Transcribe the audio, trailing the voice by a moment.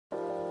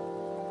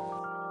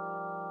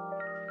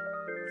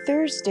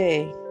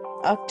Thursday,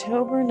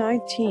 October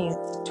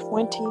 19th,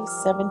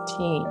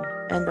 2017,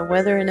 and the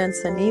weather in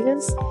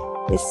Encinitas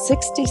is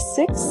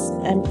 66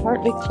 and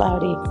partly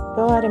cloudy.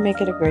 Go out and make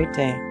it a great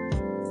day.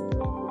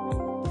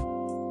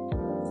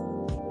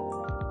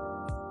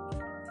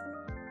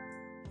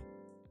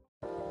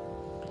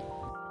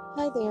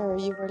 Hi there,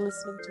 you are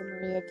listening to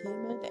Maria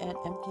Kamen at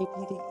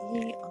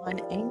MKPDE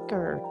on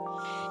Anchor.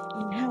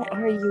 And how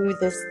are you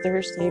this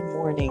Thursday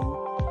morning?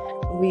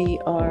 We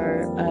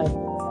are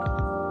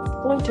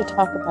going to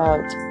talk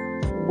about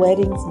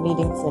weddings,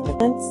 meetings, and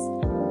events.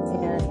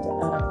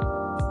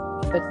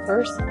 But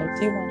first, I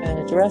do want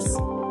to address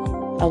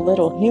a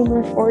little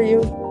humor for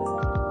you.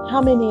 How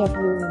many of you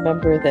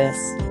remember this?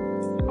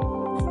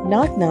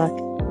 Knock, knock.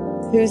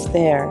 Who's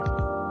there?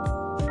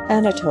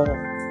 Anatole.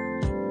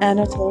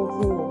 Anatole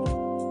who?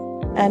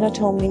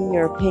 Anatole me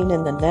you're a pain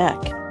in the neck.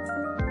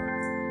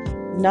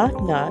 Knock,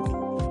 knock.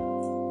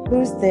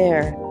 Who's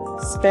there?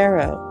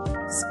 Sparrow.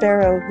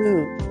 Sparrow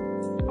who?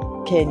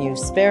 Can you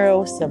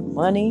sparrow some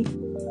money?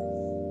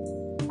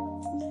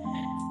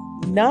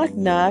 Knock,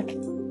 knock.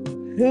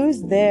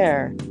 Who's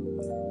there?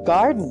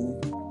 Garden.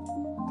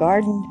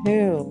 Garden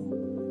who?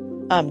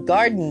 I'm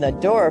guarding the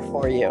door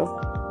for you.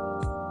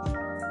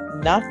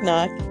 Knock,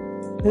 knock.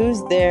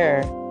 Who's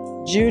there?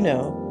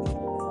 Juno.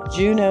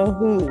 Juno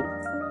who?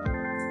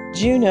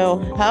 Juno,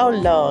 how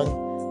long?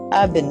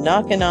 I've been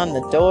knocking on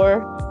the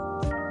door.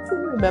 Who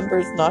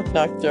remembers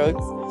knock-knock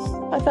jokes?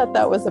 I thought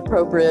that was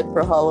appropriate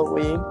for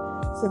Halloween,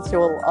 since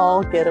you'll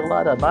all get a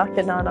lot of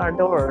knocking on our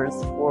doors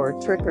for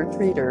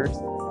trick-or-treaters.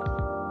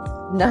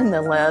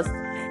 Nonetheless,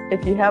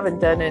 if you haven't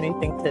done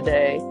anything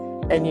today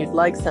and you'd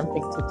like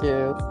something to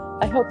do,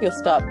 I hope you'll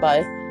stop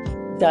by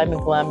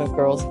Diamond Glamour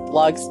Girls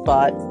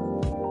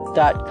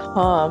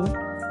blogspot.com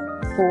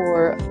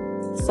for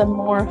some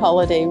more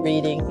holiday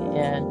reading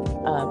and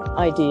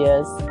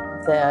ideas.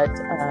 That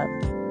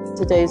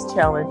today's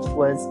challenge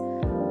was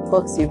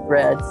books you've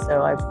read,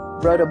 so I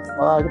wrote a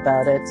blog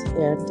about it,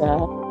 and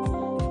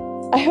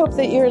I hope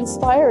that you're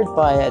inspired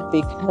by it,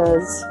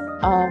 because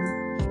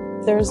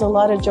there's a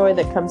lot of joy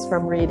that comes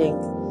from reading.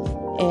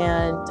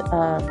 And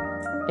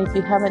if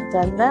you haven't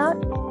done that,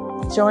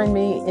 join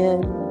me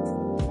in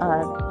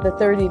the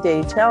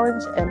 30-day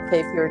challenge.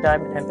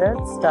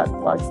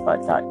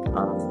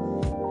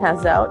 mkpurediamondevents.blogspot.com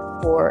has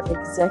out for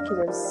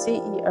executives,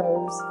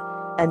 CEOs,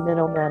 and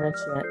middle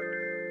management.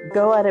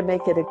 Go out and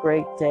make it a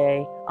great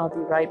day. I'll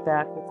be right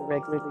back with the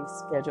regularly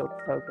scheduled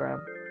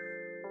program.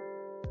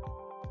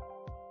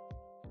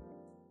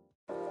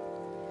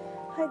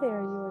 Hi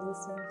there, you are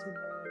listening to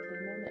Maria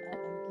Kamen at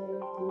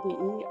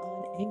MKPDE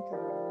on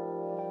Anchor.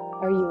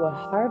 Are you a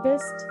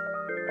harvest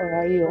or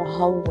are you a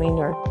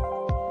Halloweener?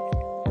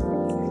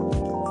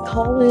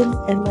 Call in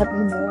and let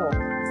me know.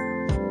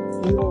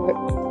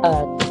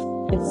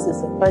 This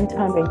is a fun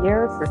time of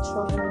year for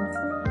children,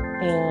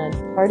 and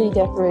party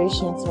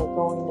decorations are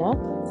going up.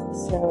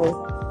 So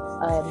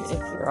if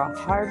you're a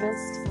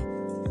harvest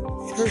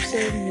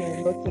person,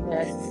 you're looking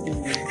at the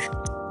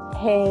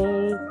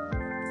hay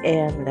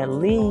and the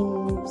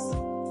leaves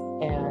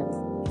and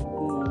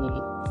the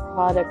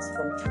products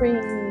from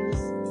trees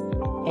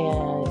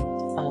and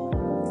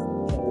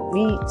the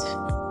wheat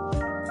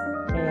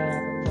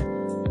and,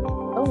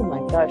 oh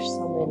my gosh,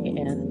 so many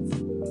ends.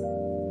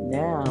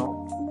 Now,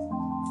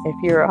 if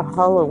you're a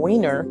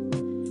Halloweener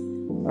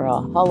or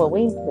a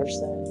Halloween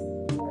person,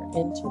 you're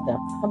into the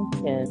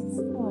pumpkins.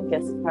 Oh, I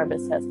guess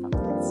harvest has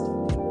pumpkins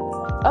too.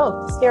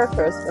 Oh,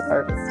 scarecrows for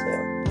harvest too.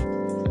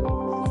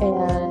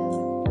 And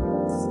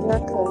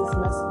scarecrows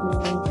must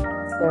mean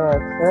there are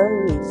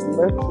crows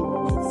lurking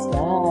in the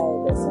sky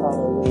this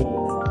Halloween.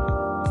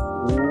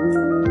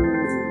 Ooh.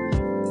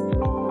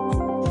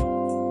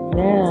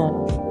 Now,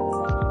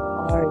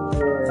 are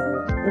you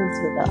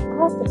into the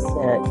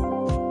opposite,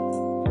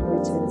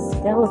 which is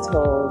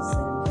skeletals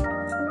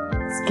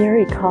and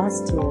scary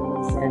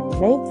costumes and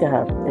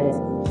makeup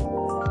and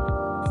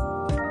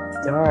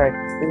dark,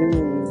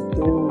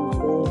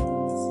 ooey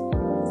things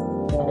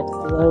that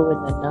glow in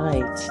the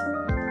night?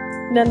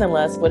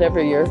 Nonetheless,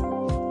 whatever your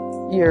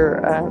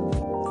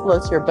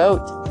floats your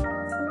boat,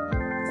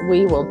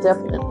 we will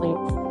definitely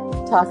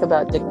talk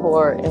about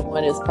decor and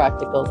what is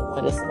practical and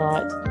what is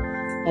not.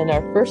 And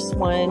our first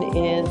one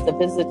is the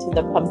visit to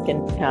the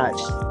pumpkin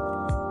patch.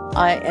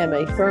 I am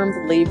a firm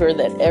believer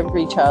that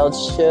every child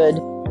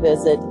should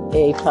visit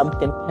a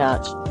pumpkin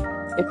patch.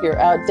 If you're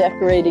out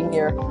decorating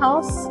your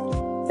house,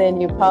 then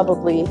you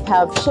probably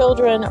have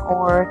children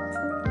or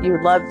you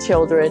love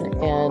children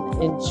and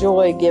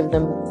enjoy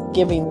giving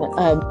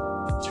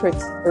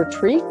tricks or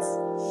treats.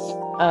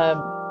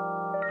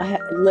 I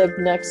lived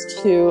next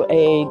to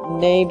a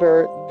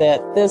neighbor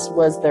that this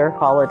was their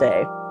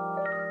holiday.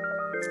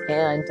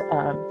 And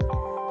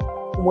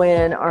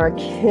when our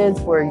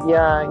kids were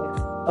young,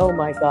 oh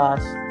my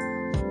gosh,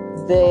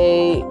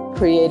 they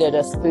created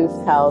a spoof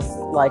house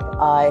like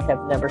I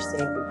have never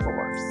seen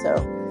before.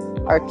 So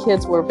our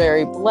kids were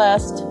very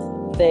blessed.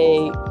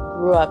 They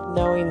grew up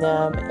knowing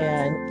them,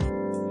 and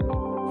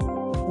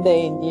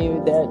they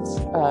knew that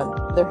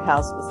their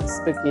house was the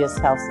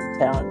spookiest house in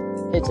town.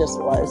 It just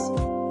was.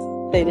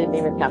 They didn't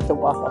even have to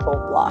walk a whole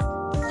block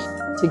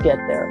to get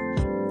there.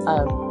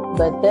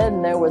 But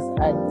then there was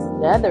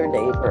another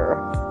neighbor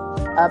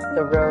up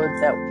the road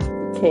that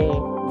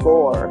became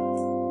Gore,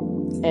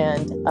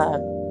 and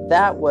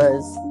that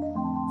was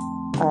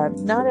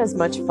not as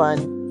much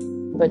fun,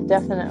 but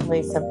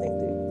definitely something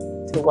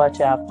to watch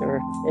after.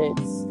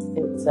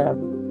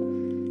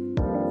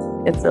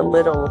 It's a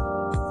little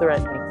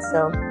threatening.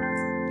 So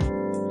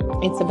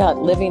it's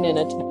about living in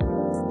a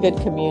good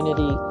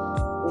community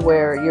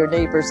where your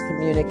neighbors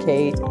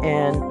communicate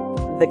and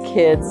the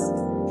kids,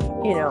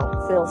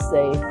 feel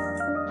safe.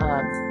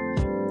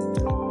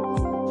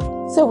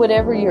 So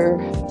whatever your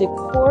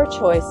decor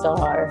choice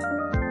are,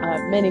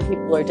 many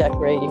people are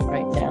decorating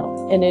right now,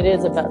 and it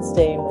is about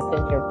staying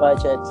within your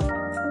budget.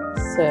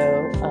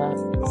 So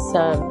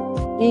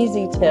some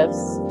easy tips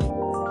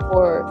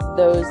for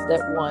those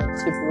that want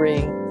to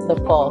bring the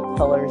fall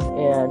colors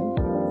in,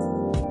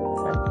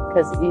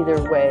 because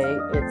either way,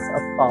 it's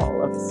a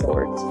fall of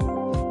sorts.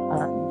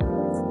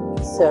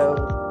 So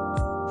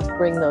to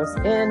bring those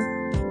in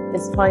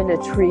is find a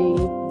tree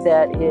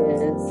that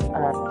is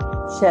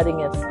shedding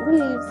its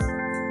leaves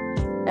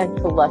and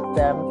collect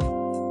them,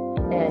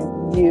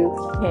 and you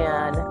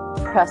can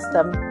press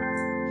them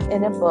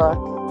in a book.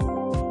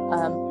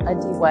 A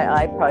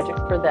DIY project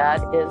for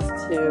that is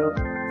to,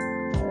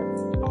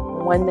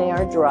 when they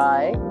are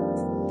dry,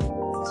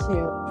 to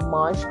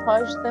Mod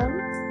Podge them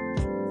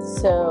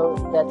so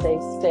that they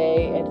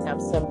stay and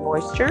have some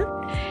moisture,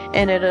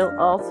 and it'll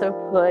also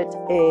put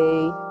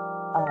a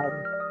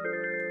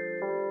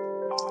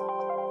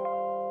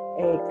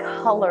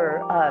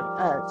color,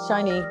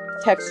 shiny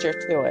texture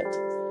to it.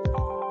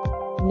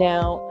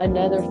 Now,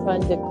 another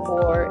fun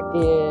decor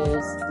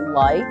is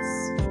lights.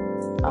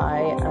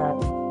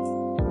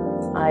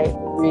 I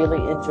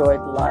really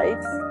enjoyed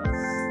lights,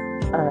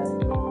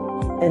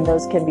 and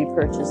those can be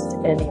purchased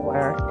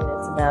anywhere, and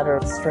it's a matter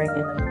of stringing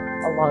them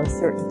along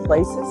certain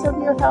places of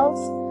your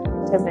house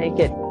to make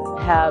it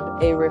have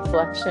a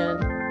reflection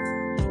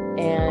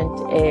and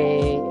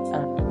a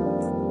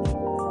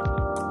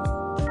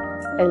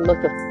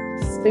look of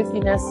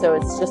spookiness. So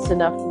it's just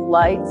enough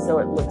light so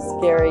it looks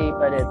scary,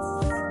 but it's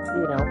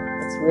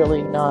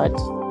really not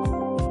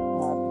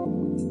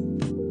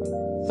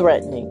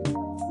threatening.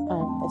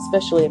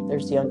 Especially if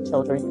there's young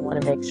children, you want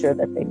to make sure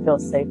that they feel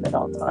safe at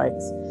all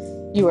times.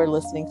 You are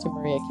listening to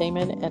Maria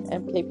Kamen and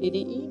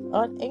MKPDE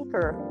on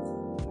Anchor.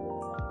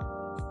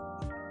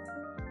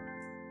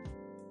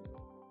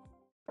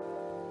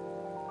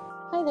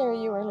 Hi there,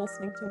 you are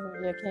listening to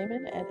Maria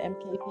Kamen at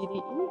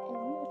MKPDE, and we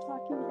are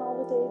talking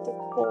holiday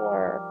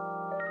decor.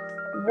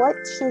 What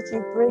should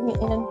you bring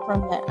in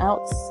from the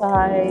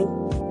outside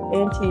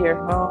into your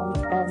home,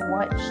 and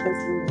what should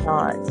you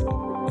not?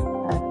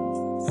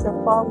 So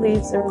fall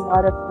leaves are a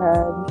lot of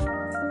fun.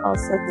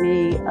 Also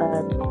the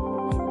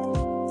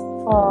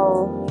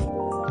fall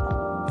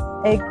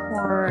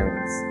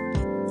acorns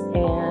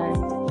and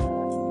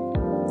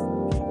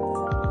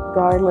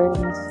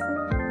garlands,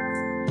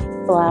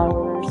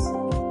 flowers.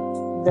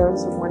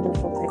 Those are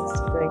wonderful things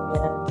to bring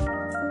in.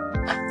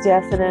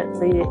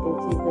 Definitely, if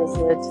you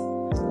visit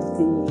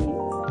the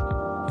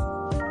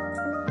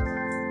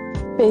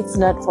Faith's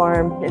Nut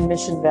Farm in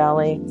Mission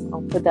Valley,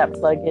 I'll put that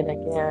plug in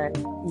again.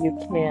 You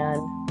can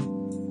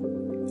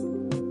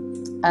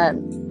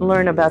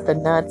learn about the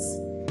nuts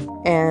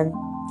and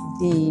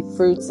the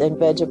fruits and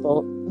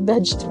vegetables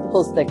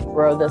that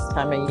grow this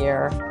time of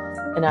year.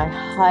 And I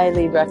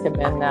highly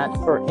recommend that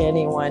for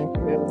anyone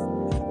who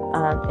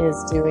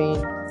is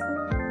doing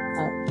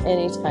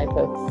any type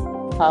of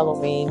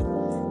Halloween.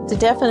 So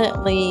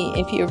definitely,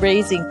 if you're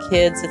raising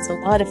kids, it's a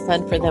lot of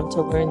fun for them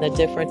to learn the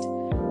different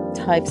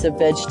types of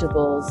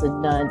vegetables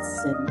and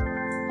nuts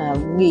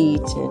and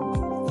wheat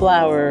and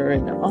flour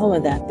and all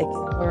of that. They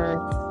can learn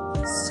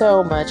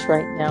so much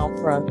right now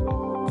from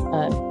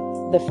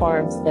the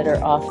farms that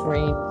are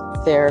offering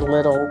their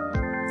little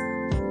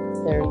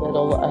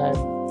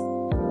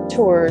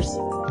tours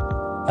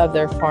of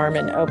their farm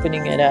and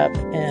opening it up.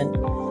 And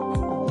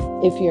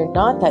if you're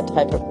not that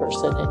type of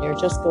person and you're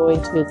just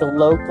going to the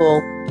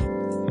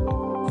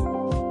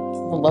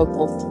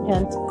local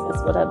tent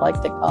is what I'd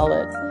like to call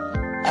it.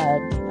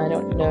 I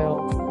don't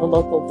know, the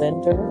local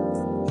vendor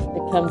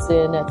that comes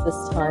in at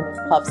this time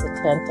and pops a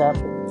tent up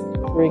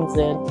and brings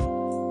in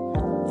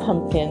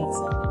pumpkins,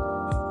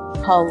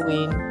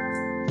 Halloween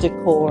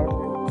decor,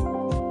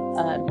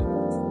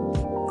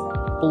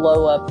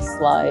 blow up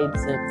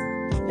slides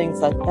and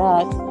things like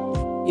that.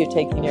 You're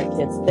taking your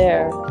kids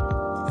there.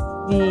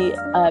 The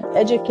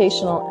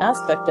educational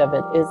aspect of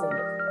it isn't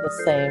the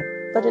same,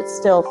 but it's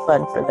still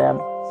fun for them.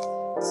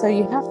 So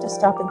you have to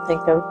stop and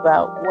think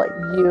about what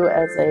you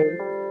as a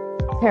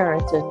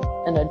parent and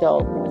an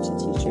adult want to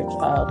teach your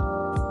child.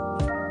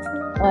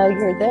 While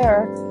you're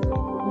there,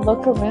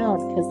 look around,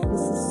 because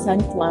this is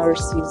sunflower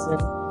season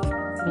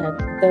and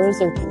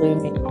those are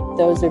blooming.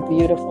 Those are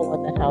beautiful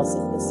in the house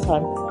at this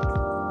time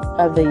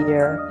of the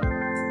year.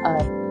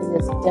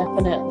 It is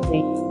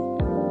definitely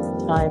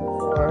time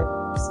for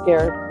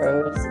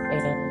scarecrows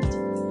and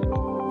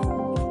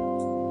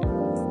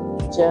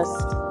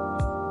just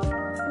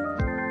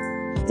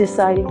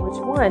deciding which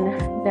one.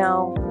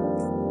 Now,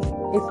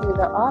 if you're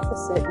the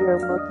opposite, you're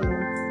looking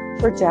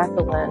for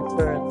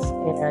jack-o'-lanterns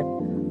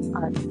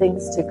and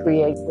things to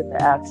create with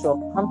the actual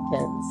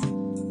pumpkins.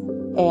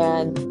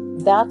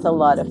 And that's a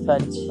lot of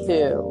fun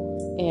too.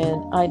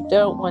 And I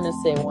don't want to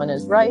say one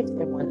is right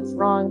and one is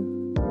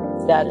wrong.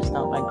 That is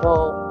not my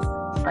goal.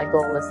 My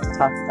goal is to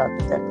talk about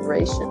the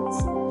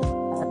decorations.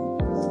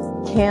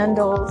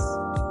 Candles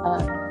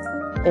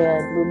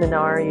and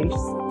luminaries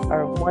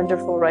are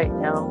wonderful right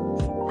now.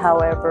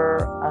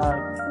 However,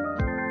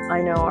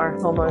 I know our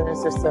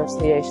homeowners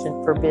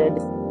association forbid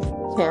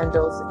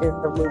candles in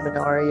the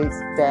luminaries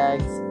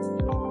bags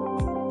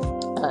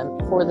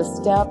for the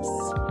steps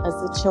as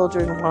the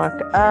children walk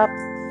up.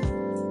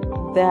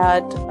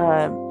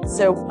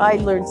 So I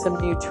learned some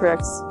new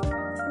tricks.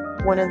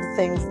 One of the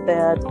things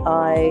that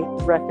I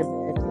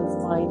recommend is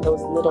buying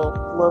those little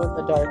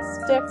glow-in-the-dark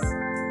sticks,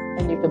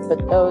 and you can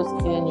put those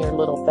in your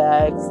little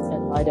bags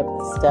and light up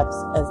the steps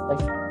as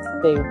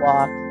they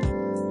walk.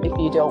 If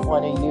you don't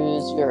want to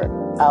use your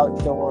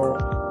outdoor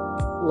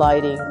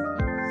lighting,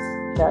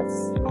 that's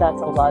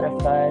a lot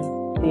of fun.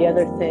 The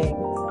other thing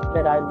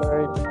that I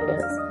learned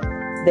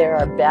is there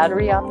are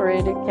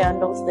battery-operated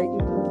candles that you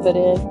can put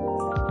in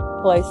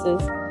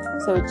places.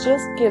 So it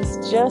just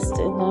gives just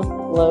enough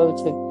glow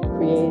to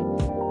create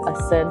a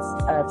sense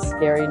of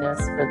scariness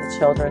for the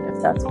children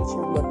if that's what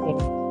you're looking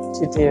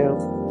to do.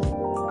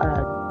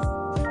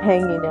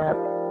 Hanging up,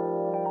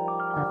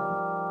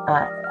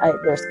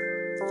 there's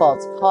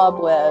false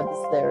cobwebs,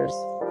 there's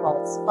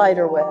false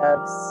spider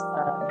webs,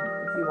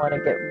 if you want to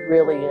get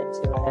really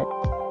into it.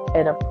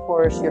 And of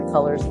course your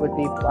colors would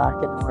be black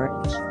and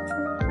orange,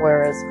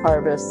 whereas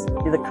harvest,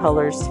 the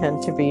colors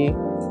tend to be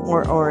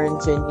more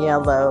orange and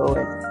yellow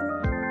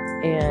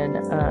and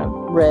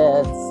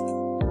reds.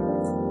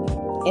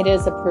 It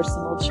is a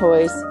personal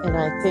choice, and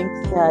I think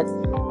that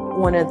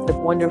one of the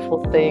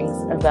wonderful things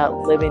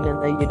about living in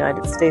the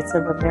United States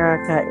of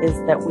America is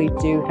that we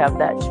do have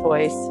that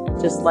choice,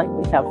 just like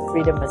we have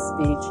freedom of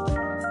speech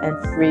and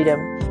freedom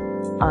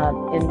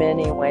in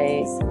many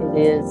ways. It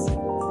is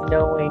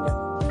knowing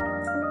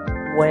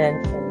when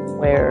and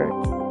where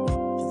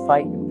to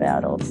fight your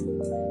battles.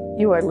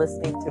 You are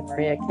listening to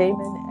Maria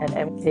Kamen and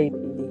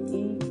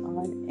MKPDE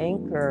on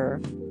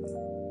Anchor.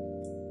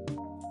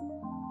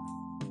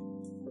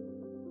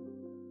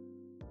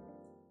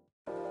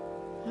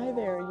 Hi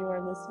there, you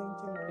are listening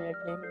to Maria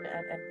Kamen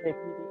at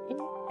MKPDE,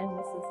 and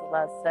this is the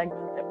last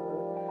segment that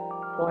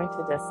we're going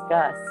to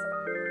discuss.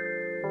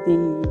 The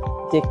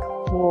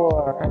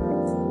decor.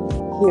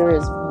 Here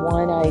is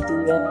one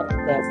idea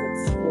that would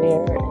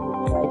scare and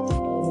frighten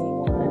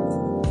anyone,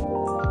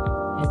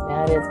 and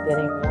that is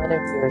getting one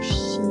of your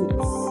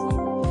sheets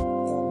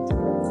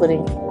and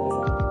putting a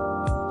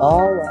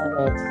ball on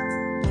it,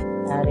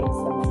 adding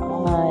some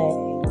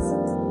eyes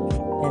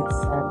and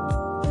some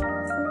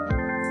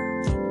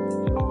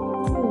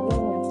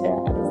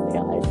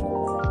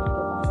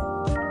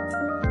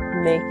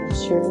making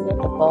sure that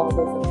the ball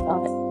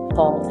doesn't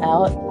fall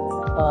out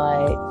by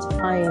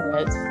tying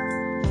it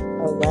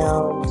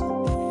around.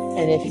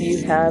 And if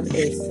you have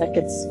a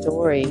second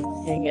story,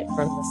 hang it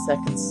from the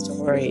second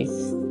story.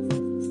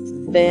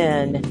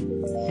 Then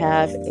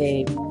have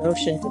a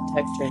motion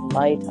detector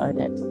light on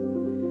it.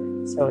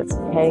 So it's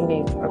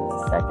hanging from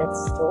the second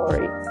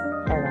story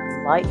and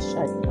a light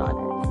shining on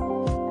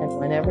it. And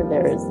whenever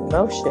there is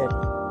motion,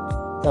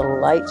 the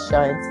light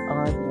shines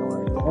on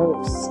your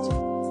ghost.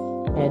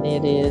 And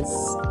it is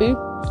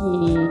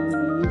spooky,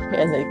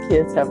 and the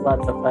kids have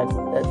lots of fun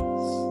with it.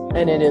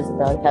 And it is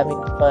about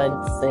having fun,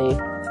 safe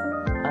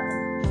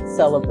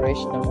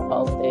celebration of a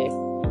holiday.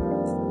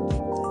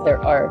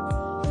 There are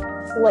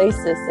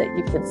places that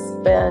you can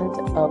spend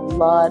a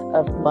lot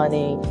of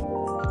money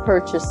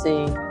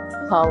purchasing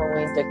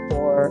Halloween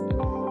decor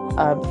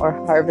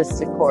or harvest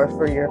decor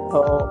for your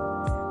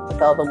home, with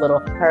all the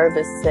little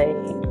harvest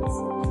sayings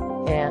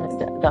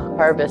and the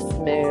harvest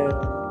moon,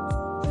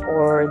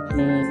 or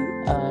the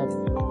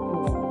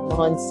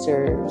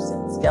monsters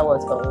and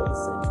skeletons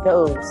and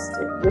ghosts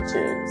and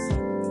witches,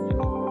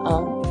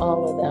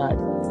 all of that.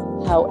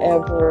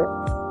 However,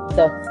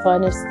 the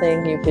funnest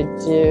thing you could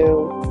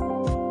do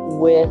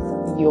with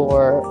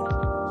your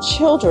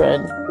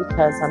children,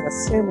 because I'm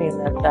assuming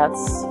that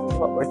that's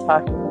what we're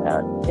talking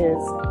about,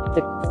 is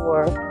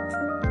decor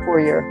for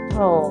your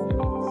home.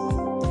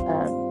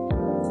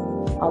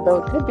 Although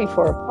it could be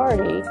for a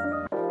party,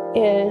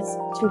 is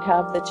to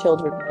have the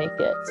children make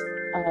it.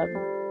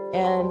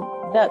 And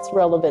that's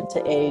relevant to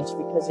age,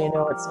 because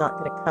it's not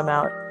going to come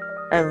out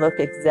and look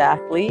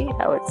exactly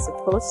how it's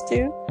supposed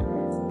to.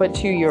 But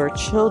to your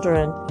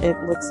children, it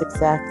looks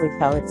exactly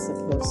how it's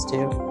supposed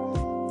to.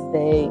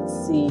 They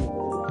see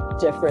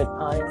different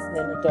eyes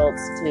than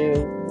adults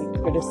do. We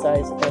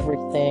criticize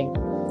everything.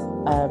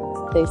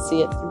 They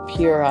see it through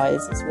pure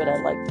eyes, is what I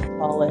like to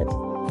call it.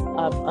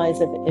 Eyes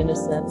of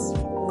innocence.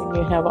 When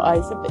you have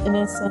eyes of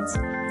innocence,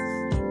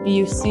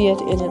 you see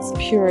it in its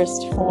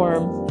purest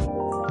form.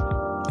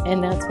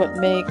 And that's what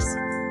makes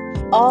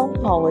all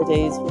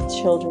holidays with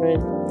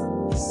children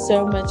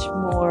so much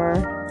more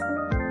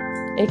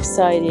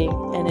exciting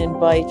and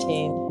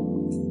inviting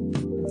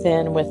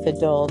than with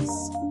adults.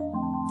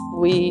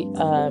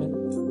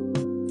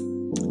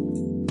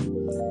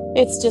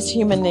 It's just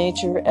human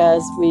nature.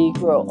 As we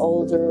grow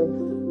older,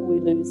 we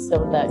lose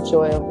some of that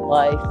joy of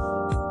life.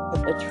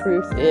 But the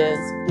truth is,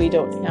 we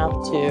don't have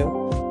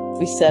to.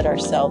 We set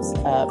ourselves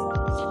up.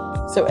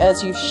 So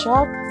as you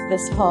shop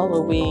this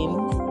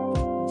Halloween,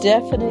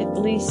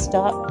 definitely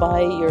stop by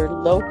your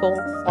local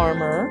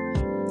farmer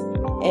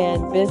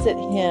and visit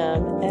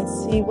him and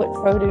see what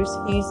produce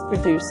he's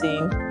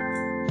producing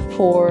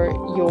for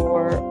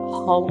your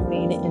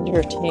Halloween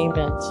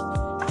entertainment.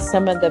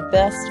 Some of the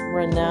best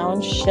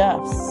renowned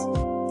chefs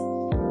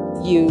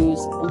use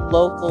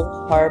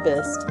local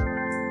harvest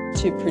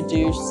to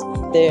produce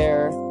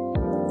their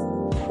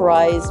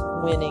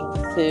prize-winning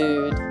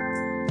food.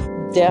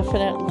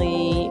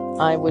 Definitely,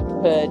 I would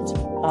put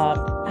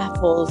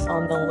apples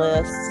on the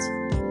list,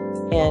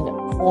 and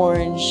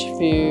orange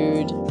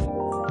food,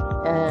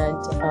 and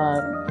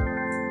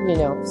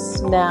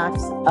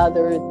snacks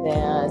other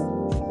than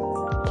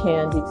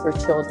candy for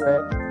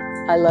children.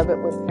 I love it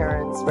when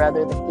parents,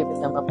 rather than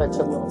giving them a bunch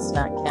of little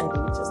snack candy,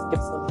 just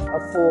gives them a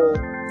full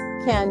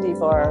candy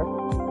bar,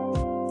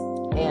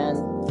 and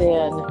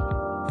then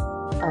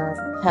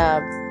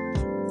have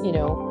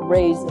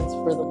raisins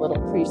for the little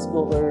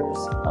preschoolers,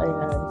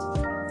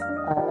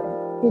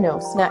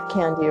 and snack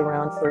candy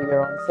around for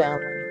your own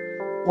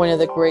family. One of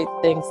the great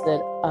things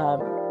that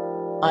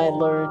I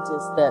learned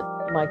is that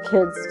my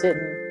kids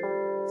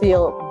didn't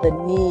feel the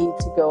need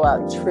to go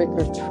out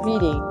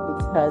trick-or-treating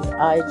because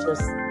I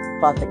just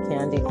bought the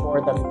candy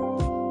for them,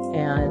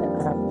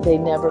 and they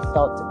never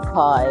felt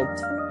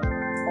deprived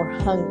or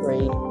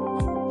hungry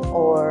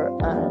or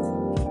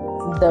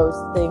those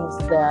things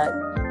that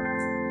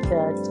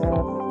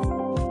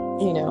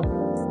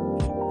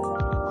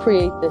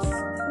create this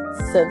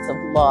sense of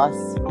loss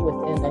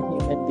within a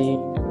human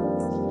being.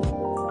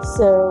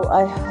 So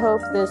I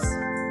hope this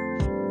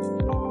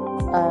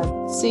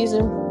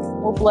season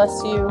will bless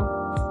you,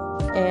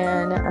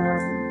 and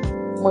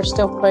we're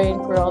still praying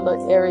for all the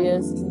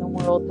areas in the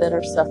world that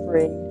are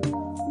suffering.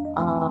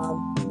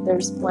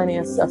 There's plenty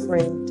of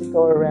suffering to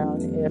go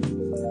around. If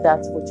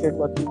that's what you're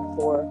looking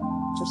for,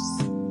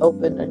 just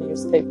open a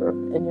newspaper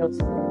and you'll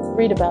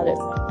read about it.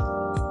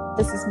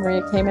 This is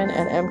Maria Kamen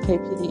at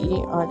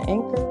MKPDE on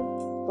Anchor.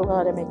 Go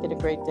out and make it a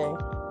great day.